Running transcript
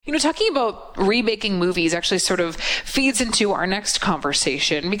talking about remaking movies actually sort of feeds into our next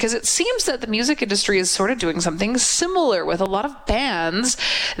conversation, because it seems that the music industry is sort of doing something similar with a lot of bands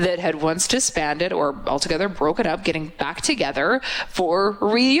that had once disbanded or altogether broken up, getting back together for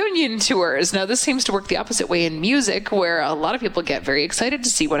reunion tours. Now, this seems to work the opposite way in music, where a lot of people get very excited to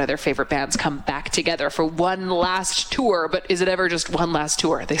see one of their favorite bands come back together for one last tour. But is it ever just one last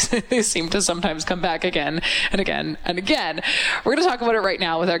tour? They seem to sometimes come back again and again and again. We're going to talk about it right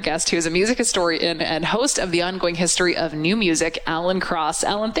now with our guest, who is a music historian and host of the ongoing history of new music, Alan Cross.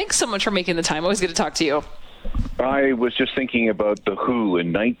 Alan, thanks so much for making the time. Always good to talk to you. I was just thinking about The Who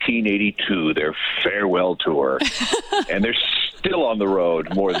in 1982, their farewell tour, and they're still on the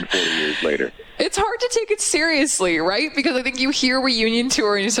road more than 40 years later. It's hard to take it seriously, right? Because I think you hear reunion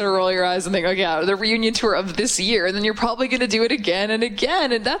tour and you sort of roll your eyes and think, oh yeah, the reunion tour of this year, and then you're probably going to do it again and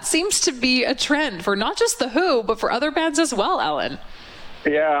again. And that seems to be a trend for not just The Who, but for other bands as well, Alan.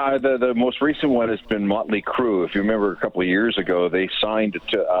 Yeah, the most recent one has been Motley Crue. If you remember a couple of years ago, they signed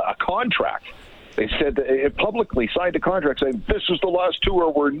a contract. They said it publicly signed a contract saying, this is the last tour.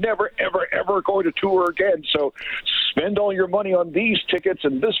 We're never, ever, ever going to tour again. So spend all your money on these tickets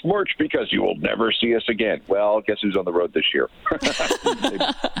and this merch because you will never see us again. Well, guess who's on the road this year? They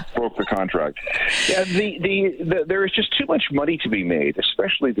broke the contract. Yeah, there is just too much money to be made,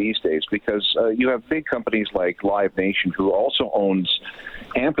 especially these days, because you have big companies like Live Nation, who also owns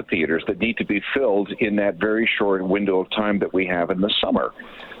amphitheaters that need to be filled in that very short window of time that we have in the summer.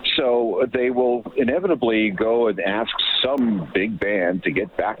 So they will inevitably go and ask some big band to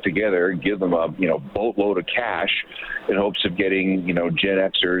get back together and give them a boatload of cash in hopes of getting Gen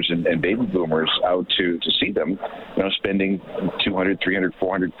Xers and baby boomers out to see them, spending $200, $300,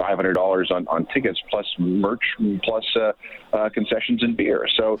 $400, $500 on tickets plus merch plus concessions and beer.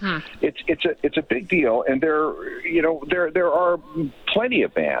 So it's a big deal, and there are plenty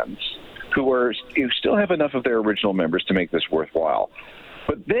of bands who still have enough of their original members to make this worthwhile.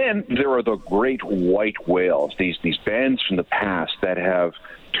 But then there are the great white whales, these bands from the past that have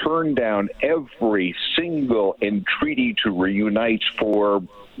turned down every single entreaty to reunite for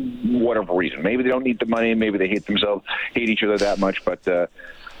whatever reason. Maybe they don't need the money, maybe they hate each other that much, but they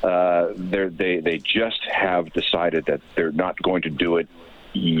just have decided that they're not going to do it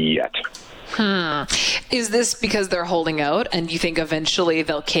yet. Is this because they're holding out and you think eventually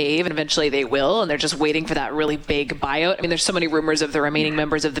they'll cave and eventually they will, and they're just waiting for that really big buyout? I mean, there's so many rumors of the remaining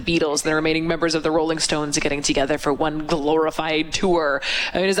members of the Beatles and the remaining members of the Rolling Stones getting together for one glorified tour.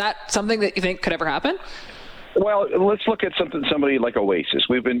 I mean, is that something that you think could ever happen? Well, let's look at somebody like Oasis.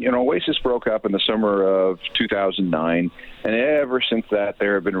 Oasis broke up in the summer of 2009, and ever since that,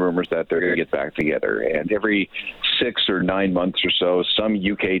 there have been rumors that they're going to get back together. And every 6 or 9 months or so, some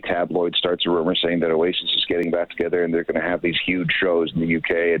UK tabloid starts a rumor saying that Oasis is getting back together, and they're going to have these huge shows in the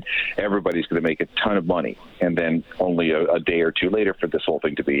UK, and everybody's going to make a ton of money. And then only a day or two later for this whole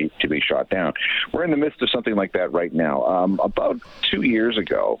thing to be shot down. We're in the midst of something like that right now. About 2 years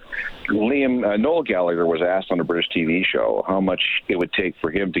ago, Noel Gallagher was asked on a British TV show how much it would take for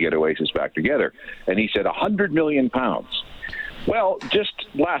him to get Oasis back together, and he said £100 million. Well, just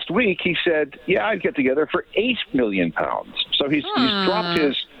last week he said, "Yeah, I'd get together for £8 million." So he's dropped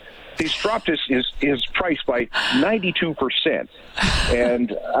his price by 92%, and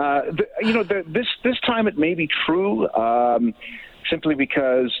this time it may be true. Simply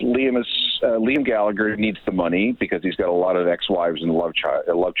because Liam Gallagher needs the money because he's got a lot of ex-wives and love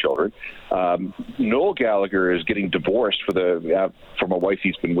children. Noel Gallagher is getting divorced from a wife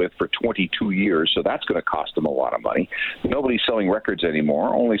he's been with for 22 years, so that's going to cost him a lot of money. Nobody's selling records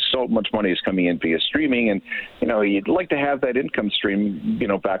anymore. Only so much money is coming in via streaming, and you'd like to have that income stream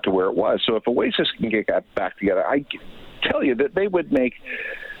back to where it was. So if Oasis can get back together, I tell you that they would make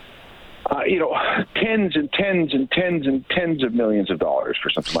tens and tens and tens and tens of millions of dollars for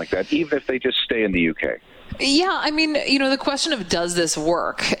something like that, even if they just stay in the UK. Yeah, I mean, the question of does this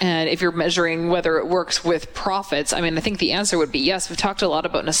work? And if you're measuring whether it works with profits, I mean, I think the answer would be yes. We've talked a lot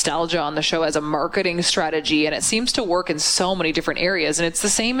about nostalgia on the show as a marketing strategy, and it seems to work in so many different areas. And it's the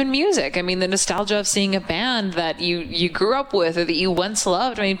same in music. I mean, the nostalgia of seeing a band that you grew up with or that you once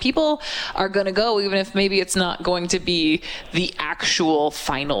loved. I mean, people are going to go even if maybe it's not going to be the actual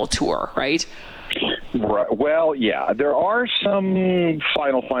final tour, right? Right. Well, yeah, there are some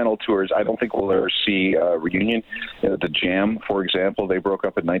final tours. I don't think we'll ever see a reunion. The Jam, for example, they broke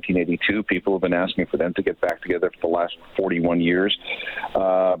up in 1982. People have been asking for them to get back together for the last 41 years.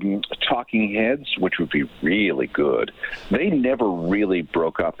 Talking Heads, which would be really good. They never really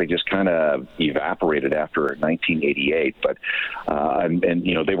broke up. They just kind of evaporated after 1988. But and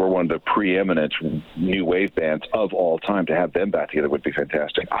you know, they were one of the preeminent new wave bands of all time. To have them back together would be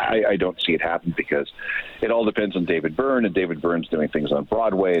fantastic. I don't see it happen because it all depends on David Byrne, and David Byrne's doing things on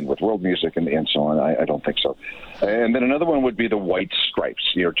Broadway and with world music and so on. I don't think so. And then another one would be the White Stripes.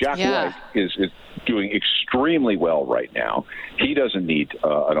 You know, Jack White is doing extremely well right now. He doesn't need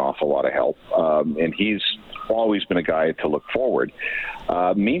an awful lot of help, and he's always been a guy to look forward.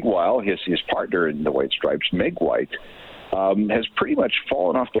 Meanwhile, his partner in the White Stripes, Meg White, has pretty much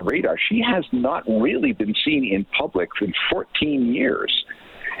fallen off the radar. She has not really been seen in public in 14 years.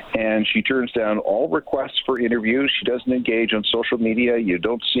 And she turns down all requests for interviews. She doesn't engage on social media. You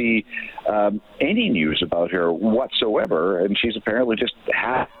don't see any news about her whatsoever. And she's apparently just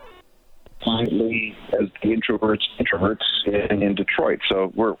quietly as the introverts in Detroit.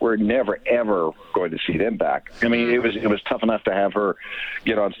 So we're never ever going to see them back. I mean, it was tough enough to have her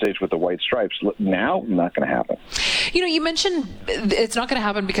get on stage with the White Stripes. Now, not going to happen. You know, you mentioned it's not going to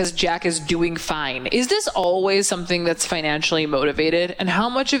happen because Jack is doing fine. Is this always something that's financially motivated? And how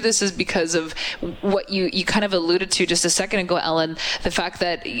much of this is because of what you kind of alluded to just a second ago, Ellen, the fact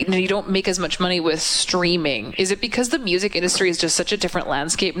that you don't make as much money with streaming? Is it because the music industry is just such a different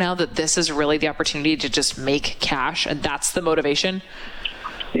landscape now that this is really the opportunity to just make cash, and that's the motivation?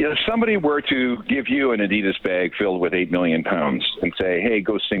 If somebody were to give you an Adidas bag filled with 8 million pounds and say, hey,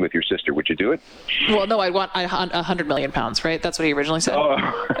 go sing with your sister, would you do it? Well, no, I'd want 100 million pounds, right? That's what he originally said.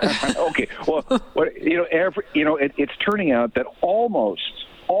 Okay. Well, it's turning out that almost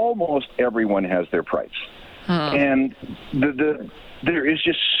everyone has their price. And there is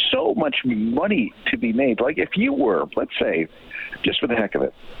just so much money to be made. Like if you were, let's say, just for the heck of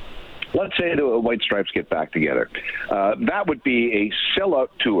it, let's say the White Stripes get back together. That would be a sellout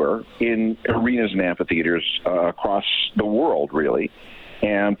tour in arenas and amphitheaters across the world, really.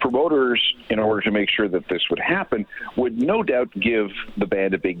 And promoters, in order to make sure that this would happen, would no doubt give the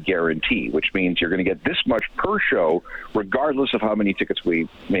band a big guarantee, which means you're going to get this much per show, regardless of how many tickets we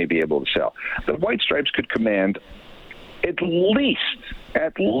may be able to sell. The White Stripes could command at least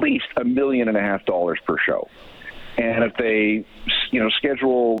 $1.5 million per show. And if they,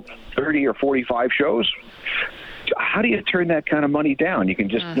 schedule 30 or 45 shows, how do you turn that kind of money down? You can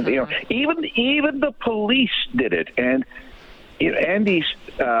just, even the Police did it. And Andy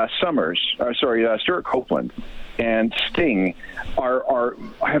Stuart Copeland and Sting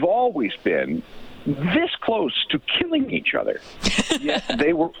have always been this close to killing each other. Yet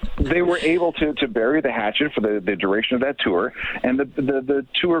they were able to bury the hatchet for the duration of that tour, and the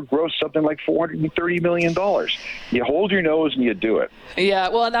tour grossed something like $430 million. You hold your nose and you do it. Yeah,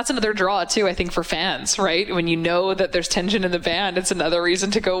 well, and that's another draw too, I think, for fans, right? When you know that there's tension in the band, it's another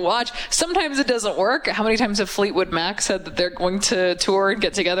reason to go watch. Sometimes it doesn't work. How many times have Fleetwood Mac said that they're going to tour and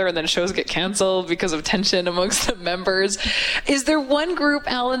get together and then shows get canceled because of tension amongst the members? Is there one group,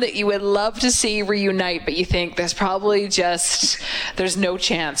 Alan, that you would love to see reunite, but you think there's probably there's no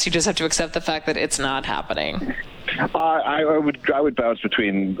chance? You just have to accept the fact that it's not happening. I would bounce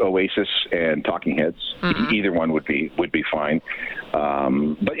between Oasis and Talking Heads. Mm-hmm. Either one would be fine.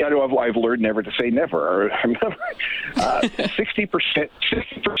 But I've learned never to say never.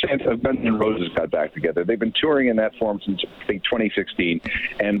 60% of Guns N' Roses got back together. They've been touring in that form since I think 2016,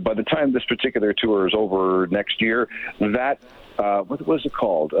 and by the time this particular tour is over next year, that what was it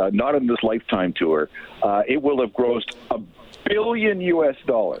called? Not in This Lifetime tour. It will have grossed $1 billion. Wow.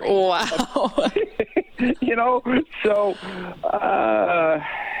 So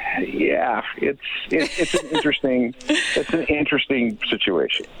it's an interesting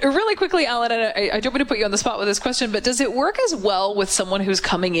situation. Really quickly, Alan, I don't want to put you on the spot with this question, but does it work as well with someone who's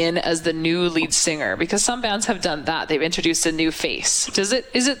coming in as the new lead singer? Because some bands have done that; they've introduced a new face. Is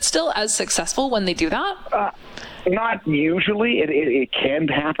it still as successful when they do that? Not usually. It can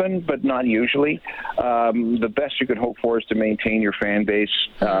happen, but not usually. The best you can hope for is to maintain your fan base.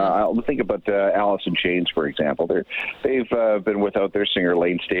 I'll think about Alice in Chains, for example. They've been without their singer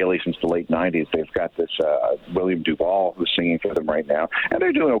Lane Staley since the late 90s. They've got this William Duvall who's singing for them right now, and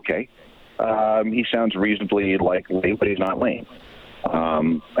they're doing okay. He sounds reasonably like Lane, but he's not Lane.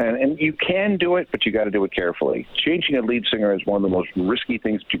 And you can do it, but you got to do it carefully. Changing a lead singer is one of the most risky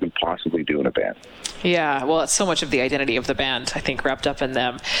things that you can possibly do in a band. Yeah, well, it's so much of the identity of the band, I think, wrapped up in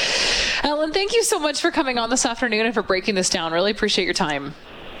them. Alan, thank you so much for coming on this afternoon and for breaking this down. Really appreciate your time.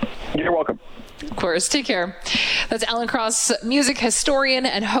 You're welcome. Of course. Take care. That's Alan Cross, music historian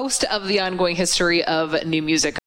and host of the Ongoing History of New Music.